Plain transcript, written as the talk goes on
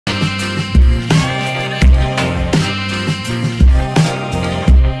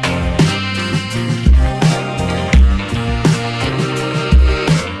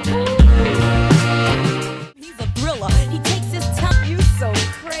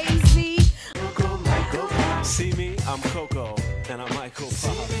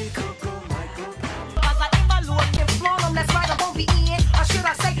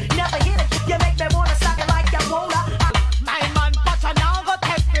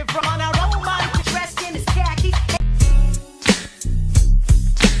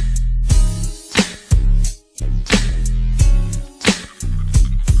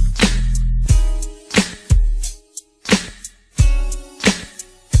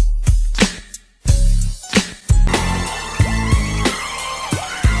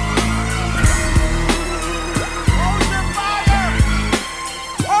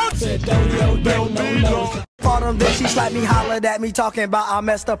like me hollered at me talking about I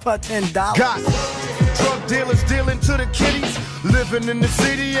messed up her $10. Got drug dealers dealing to the kiddies. Living in the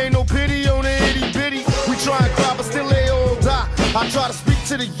city, ain't no pity on the itty bitty. We try and cry, but still they all die. I try to speak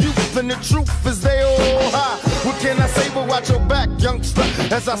to the youth, and the truth is they all high. What can I say but watch your back, youngster?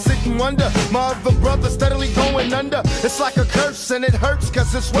 As I sit and wonder, my other brother steadily going under. It's like a curse, and it hurts,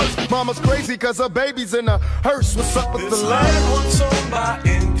 cause it's worse. Mama's crazy, cause her baby's in a hearse. What's up with the love? This one's owned by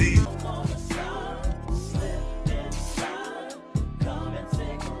Indy.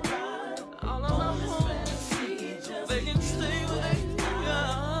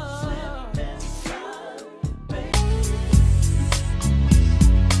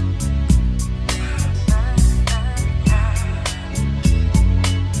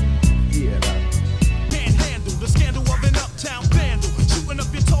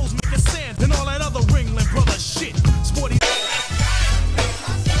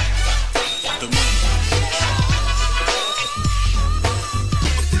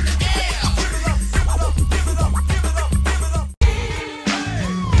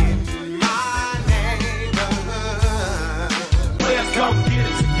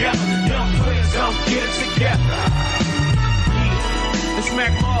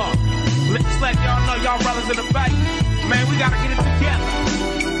 Let's let y'all know y'all brothers in the fight. Man, we gotta get it together.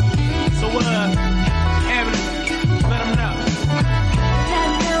 So